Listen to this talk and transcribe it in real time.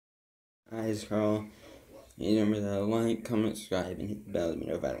Hi, it's Carl. You remember to like, comment, subscribe, and hit the bell to be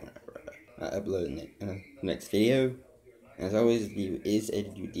notified whenever I upload the next video. As always, the view is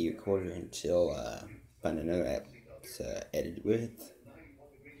edited with the recorder until find another app to edit with.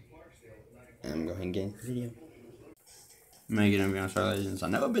 And I'm going to get into the video. Megan, I'm going to start Legends. I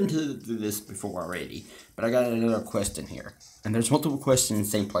know I've been through this before already, but I got another question here. And there's multiple questions in the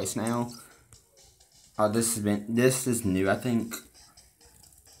same place now. This is new, I think.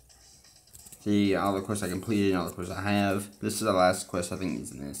 See, all the quests I completed, all the quests I have. This is the last quest I think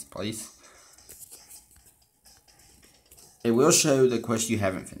is in this place. It will show the quests you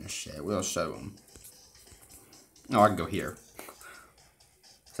haven't finished yet. It will show them. Oh, I can go here.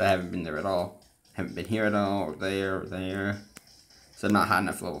 So I haven't been there at all. Haven't been here at all, or there, or there. So I'm not high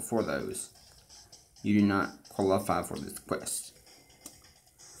enough level for those. You do not qualify for this quest.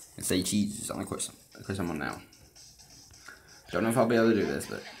 And say Jesus on the quest I'm on now. Don't know if I'll be able to do this,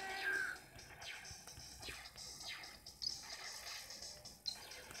 but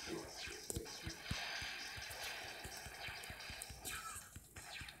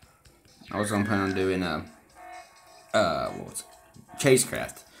I was gonna plan on doing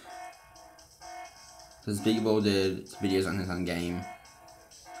Chasecraft. Because Big Bull did videos on his own game.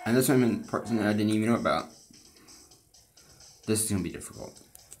 And this one person that I didn't even know about. This is gonna be difficult.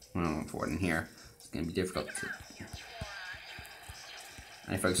 When I'm for it in here. It's gonna be difficult to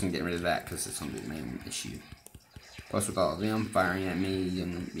I focus on getting rid of that because it's gonna be the main issue. Plus with all of them firing at me is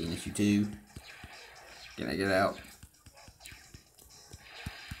gonna be an issue too. Can I get out?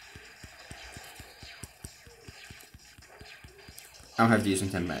 I don't have to use some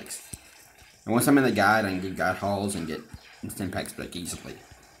 10 packs. And once I'm in the guide, I can get guide hauls and get 10 packs back easily.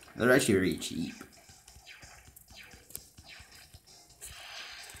 They're actually very cheap.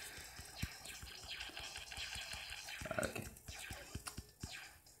 Okay.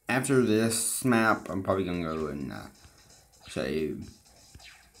 After this map, I'm probably gonna go and show you.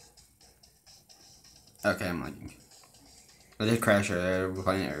 Okay, I'm lagging. I did crash earlier. We're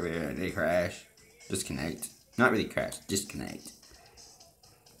playing it earlier. I did crash. Disconnect. Not really crash. Disconnect.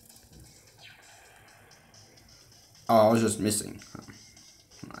 Oh, I was just missing.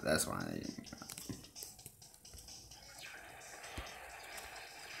 Oh, that's why I didn't.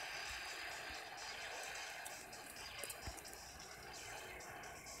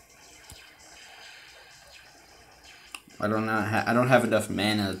 I don't have enough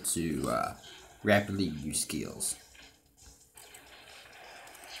mana to rapidly use skills.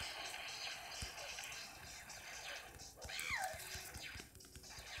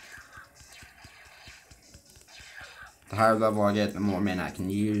 The higher level I get, the more mana I can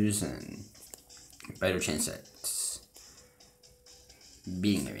use, and better chance at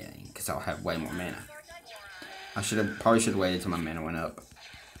beating everything, because I'll have way more mana. I probably should have waited till my mana went up.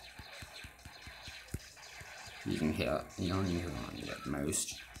 You can heal, you only heal on you at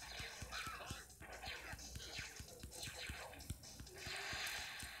most.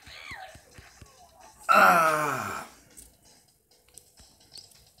 Ah!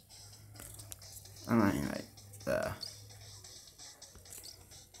 I mean, like,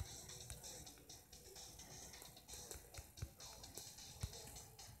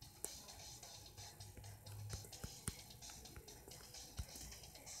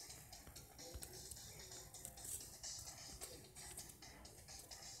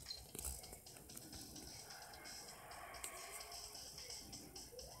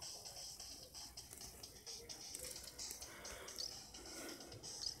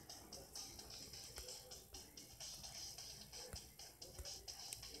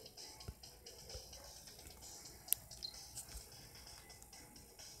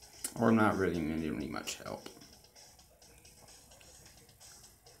 or not really need much help.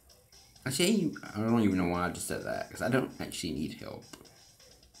 Actually, I don't even know why I just said that, because I don't actually need help.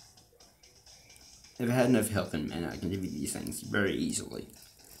 If I had enough health and mana, I can defeat these things very easily.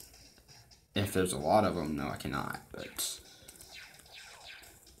 If there's a lot of them, no, I cannot, but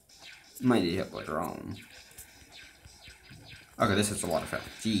I might need help later on. Okay, this is a lot of health.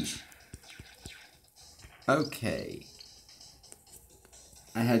 Jeez. Okay.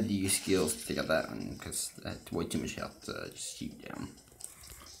 I had to use skills to take out that one because I had way too much health to just shoot down.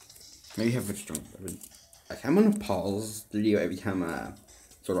 Maybe have a strength. Okay, I'm gonna pause the video every time I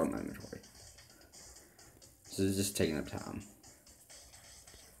sort out my inventory. So it's just taking up time.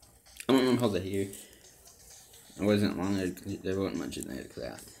 I'm gonna hold it here. It wasn't long, there wasn't much in there for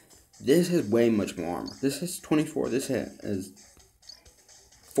that. This has way much more armor. This has 24, this has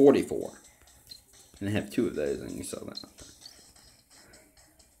 44. And I have 2 of those, and you saw that.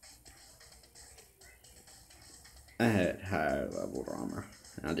 I had higher leveled armor.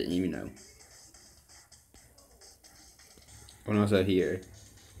 I didn't even know. And also here,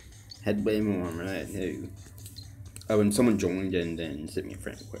 had way more than I knew. Oh, and someone joined and then sent me a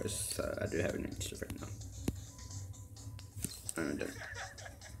friend request, so I do have an extra friend now. I don't.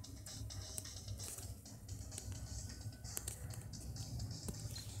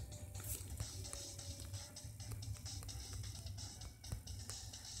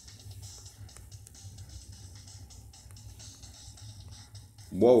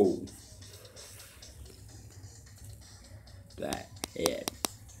 Whoa. That head.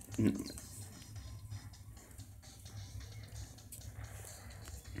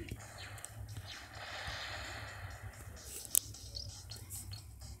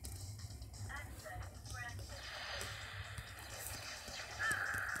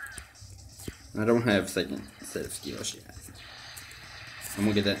 I don't have second set of skills yet. I'm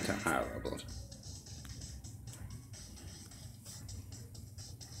gonna get that to higher levels.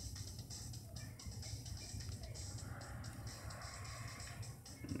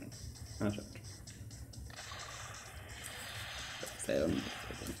 That's right. Failed.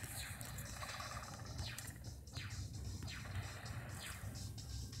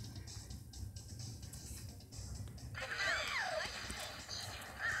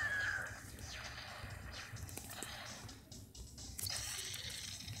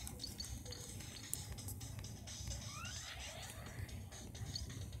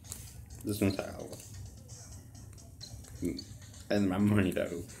 This one's higher level. And my money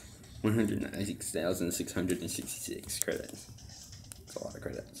though, 196,666 credits. That's a lot of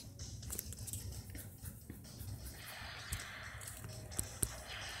credits.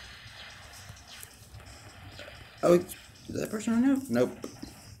 Oh, is that person I know? Nope.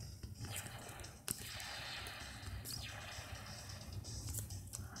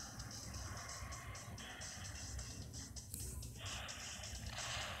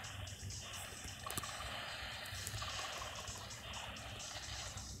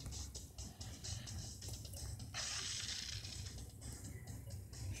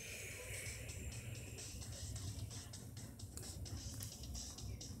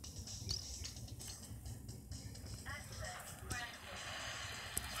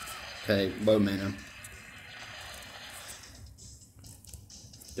 Okay, low mana.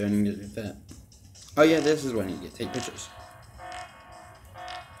 Don't even get to do that. Oh yeah, this is when you get take pictures.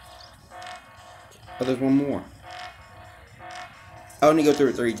 Oh, there's one more. I only go through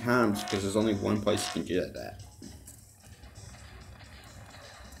it 3 times because there's only one place you can do that.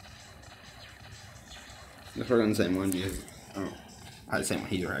 That's probably on the same one because I the same one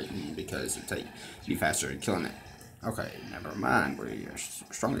he's right because it take be faster at killing it. Okay, never mind. We're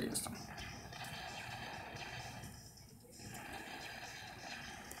stronger against them.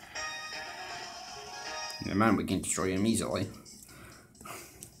 Never mind, we can destroy him easily.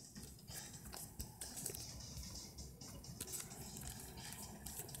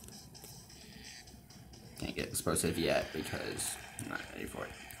 Can't get explosive yet because I'm not ready for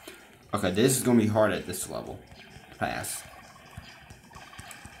it. Okay, this is gonna be hard at this level to pass.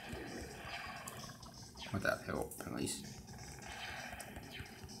 Without help, at least.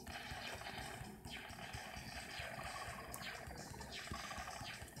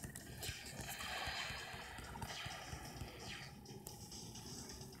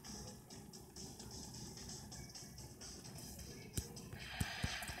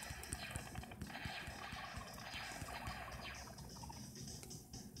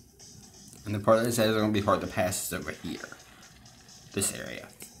 And the part that says it's going to be hard to pass is over here. This area.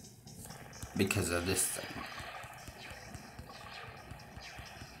 Because of this thing.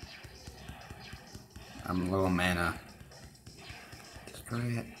 I'm low on mana. Destroy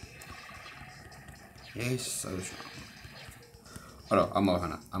it. Yes, so strong. Oh no, I'm low on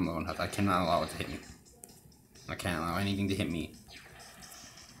health. I'm low on health. I cannot allow it to hit me. I can't allow anything to hit me.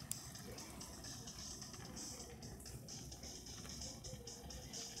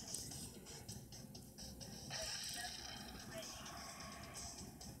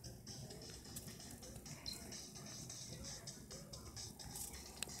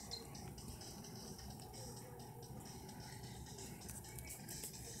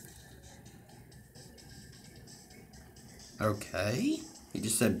 Okay. He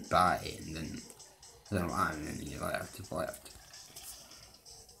just said bye and then and then he left.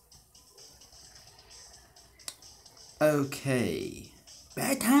 Okay.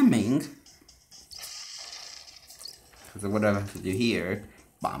 Bad timing. Because of what I have to do here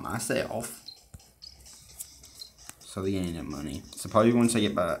by myself. So they ain't that money. So probably once I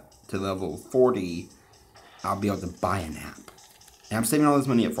get back to level 40, I'll be able to buy an app. And I'm saving all this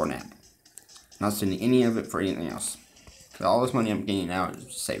money up for an app. Not spending any of it for anything else. All this money I'm getting now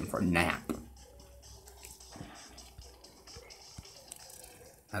is saving for a nap.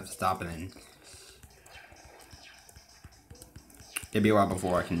 I have to stop, and then it'll be a while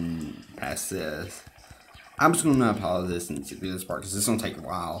before I can pass this. I'm just gonna pause this and do this part because this is gonna take a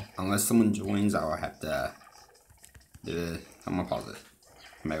while. Unless someone joins, I'll have to do this. I'm gonna pause it.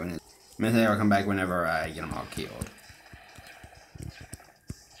 I'll come back whenever I get them all killed.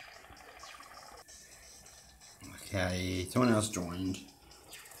 Okay, someone else joined.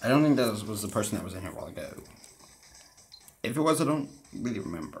 I don't think that was the person that was in here a while ago. If it was, I don't really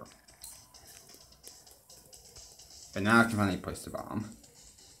remember. But now I can finally place the bomb.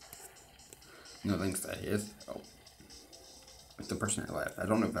 No thanks to his. Oh. It's the person that left. I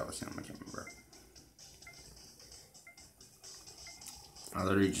don't know if that was him. I can't remember. I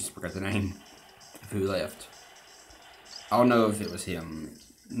literally just forgot the name of who left. I'll know if it was him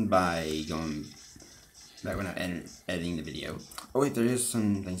by going back when I'm editing the video. Oh wait, there is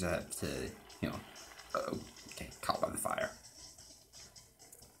some things I have to, uh-oh. Okay, caught by the fire.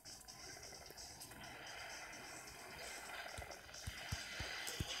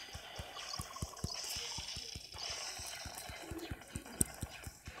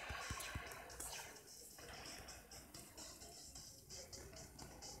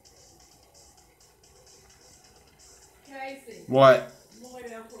 Casey. What? I'm gonna lay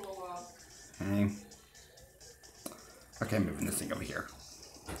down for a little while. Okay, I'm moving this thing over here.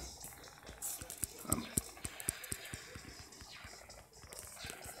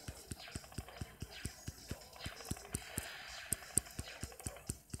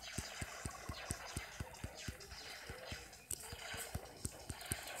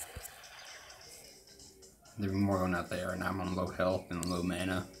 There's more going out there, and I'm on low health and low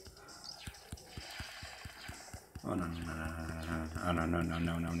mana. Oh no no no no no oh no no no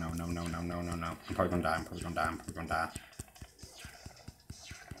no no no no no no no no no! I'm probably gonna die. I'm probably gonna die.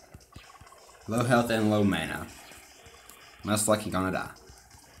 Low health and low mana. Most likely gonna die.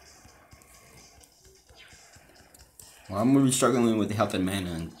 Well, I'm gonna be struggling with the health and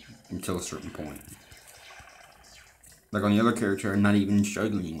mana until a certain point. Like on the other character, I'm not even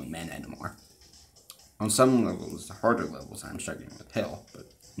struggling with mana anymore. On some levels, the harder levels, I'm struggling with health, but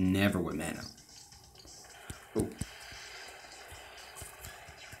never with mana. Oh.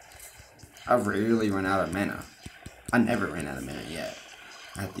 I rarely run out of mana. I never ran out of mana yet.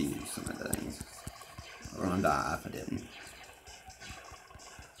 I have to use some of the things. I'm gonna die if I didn't.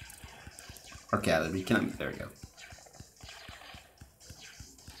 Okay, there we go.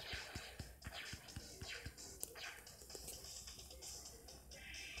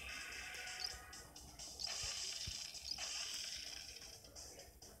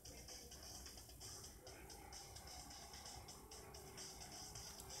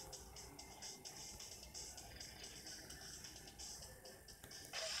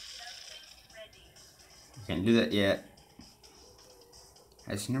 Can't do that yet.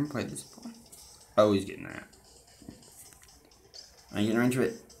 Has he never played this before? Oh, he's getting that. I get in range of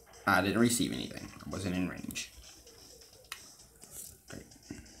it. I didn't receive anything. I wasn't in range. Okay.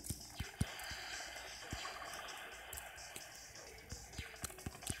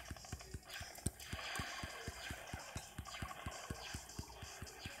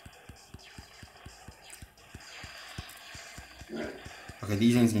 Okay,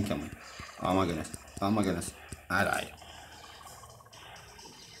 these things can kill me. Oh my goodness. Oh my goodness. I died.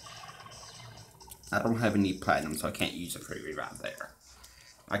 I don't have any platinum, so I can't use a free revive there.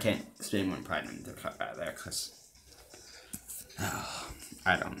 I can't spend one platinum to cut out there, because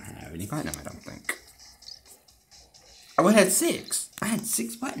I don't have any platinum, I don't think. Oh, I had 6. I had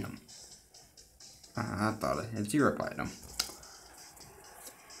 6 platinum. I thought I had 0 platinum.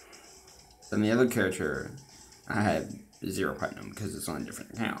 And the other character, I have 0 platinum because it's on a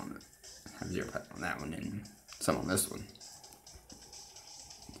different account. I have 0 platinum on that one and some on this one.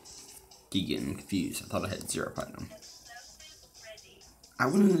 Keep getting confused. I thought I had 0 platinum. I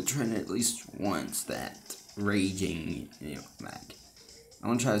wanted to try it at least once, that raging, mag. I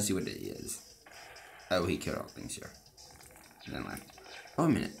want to try to see what it is. Oh, he killed all things here. And then like, oh, a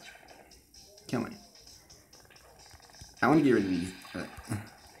minute. Kill me. I want to get rid of these.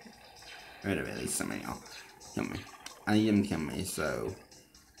 Rid of at least some of y'all. Kill me. I need him to kill me, so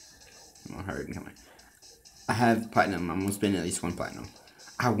I'm gonna hurry and kill me. I have platinum. I'm gonna spend at least 1 platinum.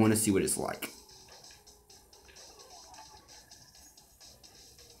 I want to see what it's like.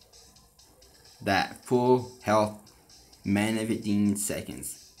 That full health, mana 15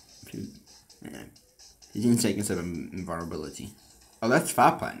 seconds. 15 seconds of invulnerability. Oh, that's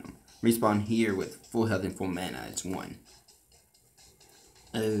 5 platinum. Respawn here with full health and full mana. It's 1.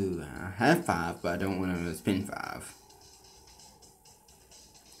 Oh, I have 5, but I don't want to spend 5.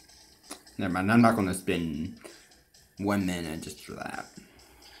 Never mind, I'm not going to spend 1 mana just for that.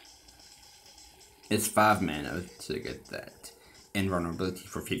 It's 5 mana to get that invulnerability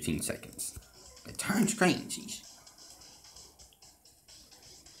for 15 seconds. It turns screen, jeez.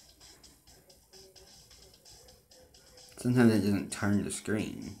 Sometimes it doesn't turn the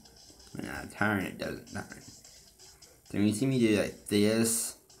screen. When I turn, it doesn't turn. So when you see me do like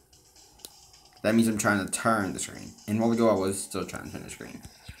this, that means I'm trying to turn the screen. And a while ago I was still trying to turn the screen.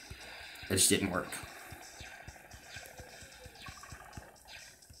 It just didn't work.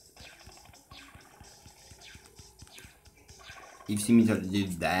 You see me try to do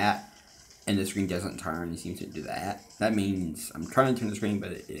that, and the screen doesn't turn. You seem to do that. That means I'm trying to turn the screen,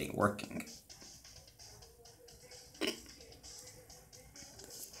 but it ain't working.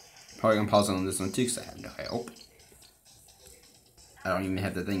 Probably gonna pause on this one too, because I have no help. I don't even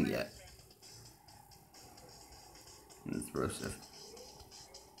have the thing yet. It's explosive.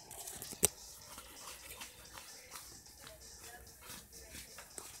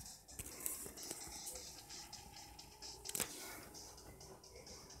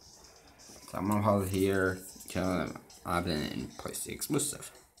 So I'm gonna pause here until I've been in place the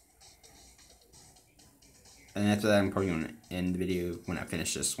explosive. And after that, I'm probably gonna end the video when I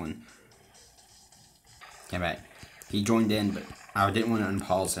finish this one. Okay, back. He joined in, but I didn't want to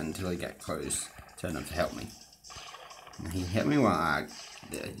unpause it until he got close to enough to help me. And he hit me while I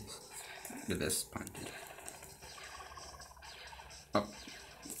did this punted. Oh,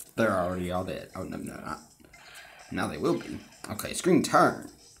 they're already all dead. Oh, no, not. Now they will be. Okay, screen turn.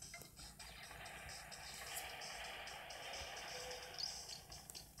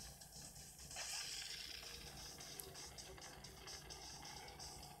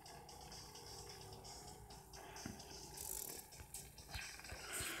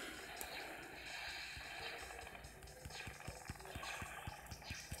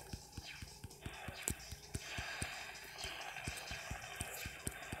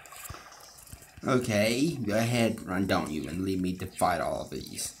 Okay, go ahead, run, don't you, and leave me to fight all of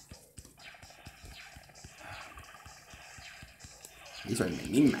these. These are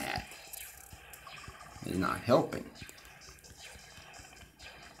making me mad. It's not helping.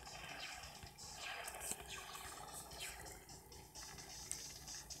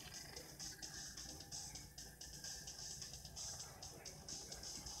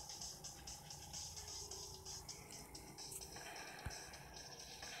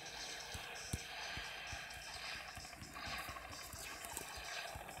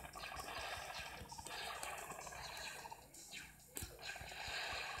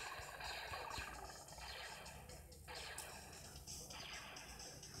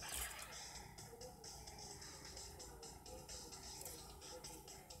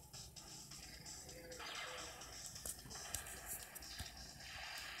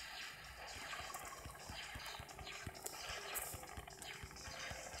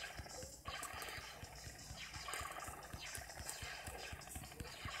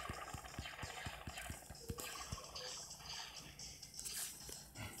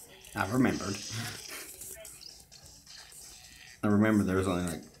 I remembered. I remember there was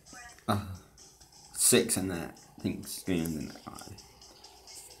only like 6 in that thing screen and that 5.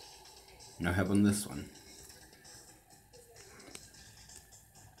 No help on this one.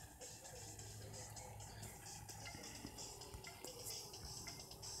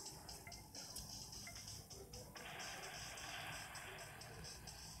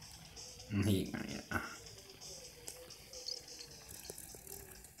 And he ain't gonna get.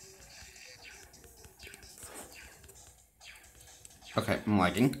 Okay, I'm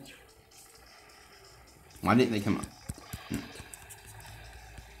lagging. Why didn't they come up?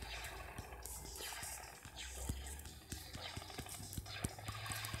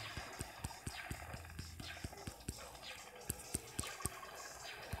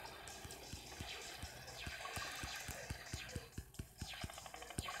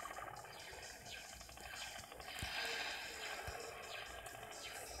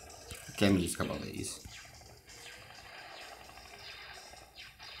 Okay, I'm gonna use a couple of these.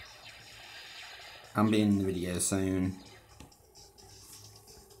 I'll be in the video soon.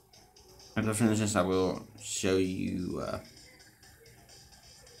 After I finish this, I will show you.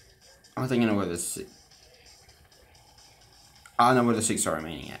 I think I know where the 6. I know where the 6 are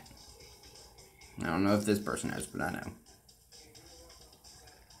remaining at. I don't know if this person knows, but I know.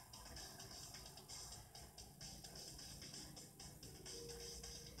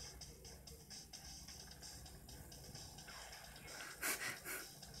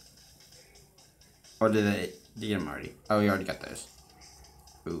 Or did they get them already? Oh, we already got those.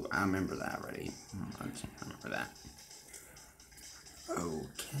 Ooh, I remember that already. I remember that.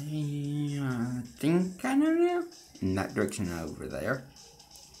 Okay. in that direction over there.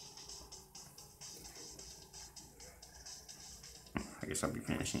 I guess I'll be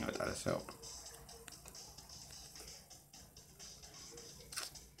finishing it without his help.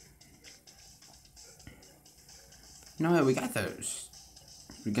 No, we got those.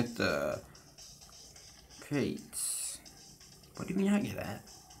 We got the crates. What did we not get that?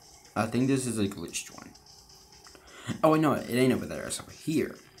 I think this is a glitched one. Oh, no, it ain't over there. It's over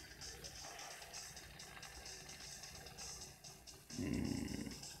here.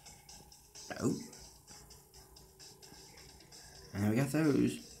 No. And we got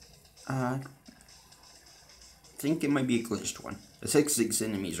those. I think it might be a glitched one. There's 6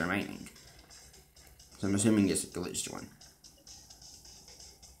 enemies remaining. So I'm assuming it's a glitched one.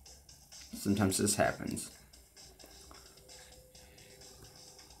 Sometimes this happens.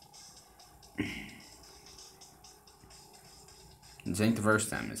 This ain't the first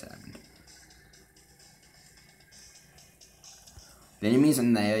time this happened. The enemies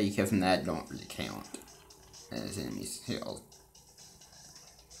in there you kill from that don't really count as enemies killed.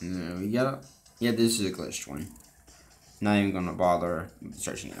 We got yeah, this is a glitched one. Not even gonna bother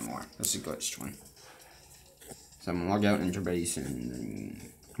searching anymore. This is a glitched one. So I'm gonna log out into base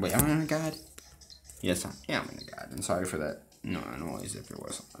and wait, am I in a guide? Yes, I'm in a guide. And sorry for that noise if it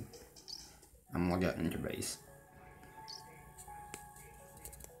was on. I'm gonna log out into base.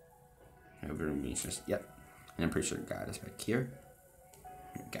 Over to me, just yep. And I'm pretty sure guide is back here.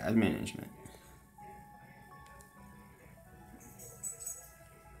 Guide management.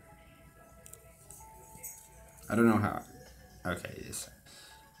 I don't know how. Okay,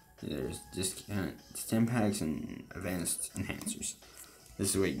 there's discount Stimpaks and advanced enhancers. This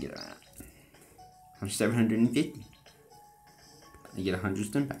is where you get that. I'm 750. You get 100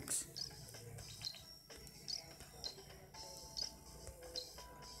 Stimpaks.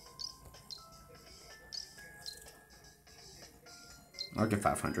 I'll get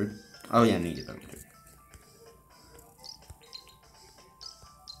 500. Oh yeah, I need to get them too.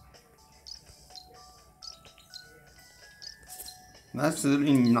 That's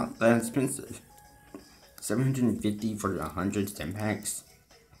really not that expensive. 750 for 100 Stimpaks.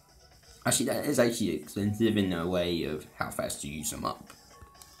 Actually, that is actually expensive in a way of how fast you use them up.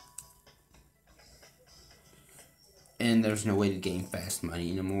 And there's no way to gain fast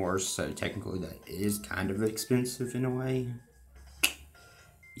money anymore, so technically that is kind of expensive in a way.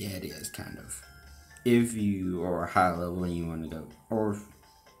 Yeah, it is kind of. If you are high level and you want to go, or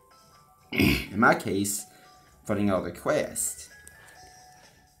in my case, putting all the quests.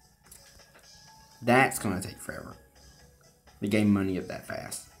 That's gonna take forever to gain money up that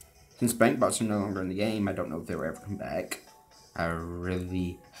fast. Since bank bots are no longer in the game, I don't know if they will ever come back. I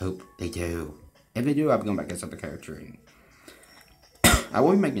really hope they do. If they do, I'll be going back as other character. And I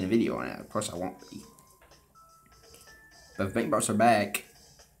will be making a video on it. Of course, I won't be. But if bank bots are back,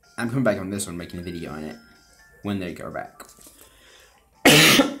 I'm coming back on this one, making a video on it when they go back.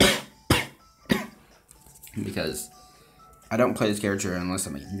 Because I don't play this character unless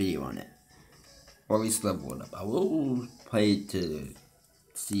I'm making a video on it. Or at least level it up. I will play it to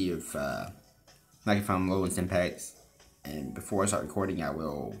see if I can find low in Stimpaks. And before I start recording, I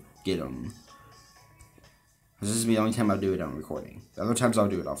will get them. This is the only time I'll do it on recording. The other times I'll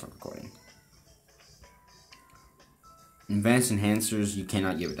do it off of recording. Advanced enhancers you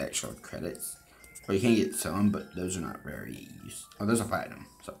cannot get with extra credits. Or you can get some, but those are not very used. Oh, there's a platinum.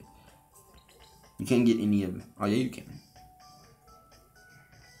 Sorry. You can't get any of. Oh, yeah, you can.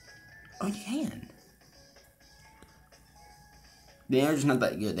 Oh, you can. They're just not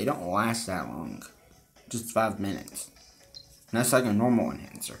that good. They don't last that long. Just 5 minutes. And that's like a normal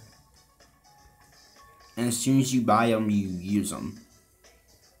enhancer. And as soon as you buy them, you use them.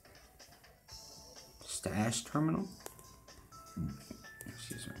 Stash terminal?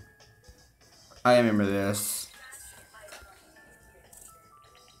 Excuse me. I remember this.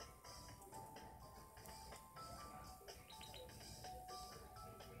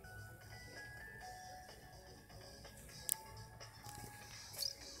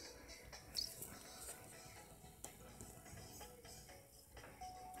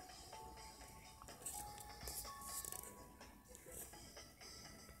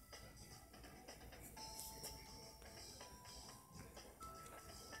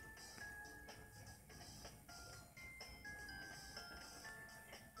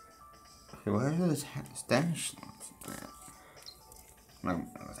 Where are those stash slots at? I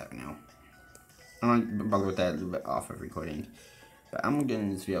don't know what's happening now. I'm not bother with that a little bit off of recording. But I'm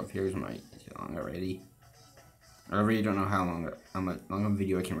getting this video up here. It's too long already. I really don't know how long a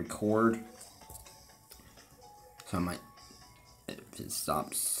video I can record. So I might, if it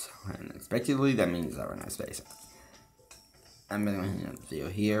stops unexpectedly, that means I run out of space. I'm going to end the video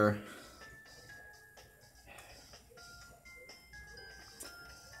here.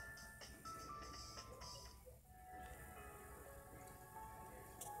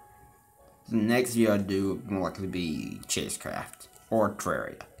 The next video I do will more likely be Chasecraft or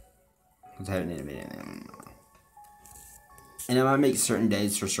Terraria, because I haven't innovated in them. And I might make certain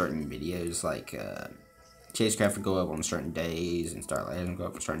days for certain videos, like Chasecraft will go up on certain days, and Starlight will go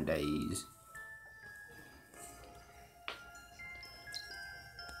up on certain days.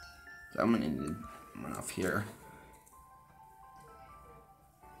 So I'm gonna end it one off here.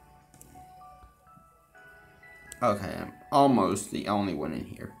 Okay, I'm almost the only one in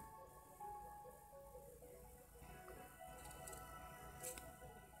here.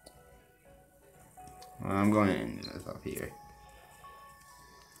 Well, I'm going to end this up here.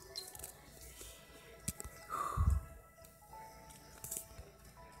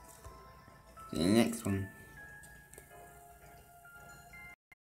 See you in the next one.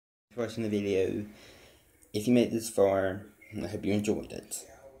 Thanks for watching the video. If you made it this far, I hope you enjoyed it.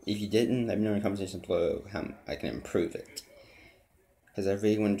 If you didn't, let me know in the comment section below how I can improve it. Because I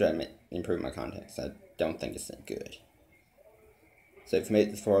really want to try to improve my content, because I don't think it's that good. So if you made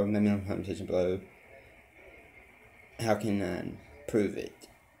it this far, let me know in the comment section below how can I improve it,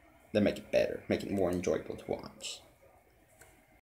 then make it better, make it more enjoyable to watch.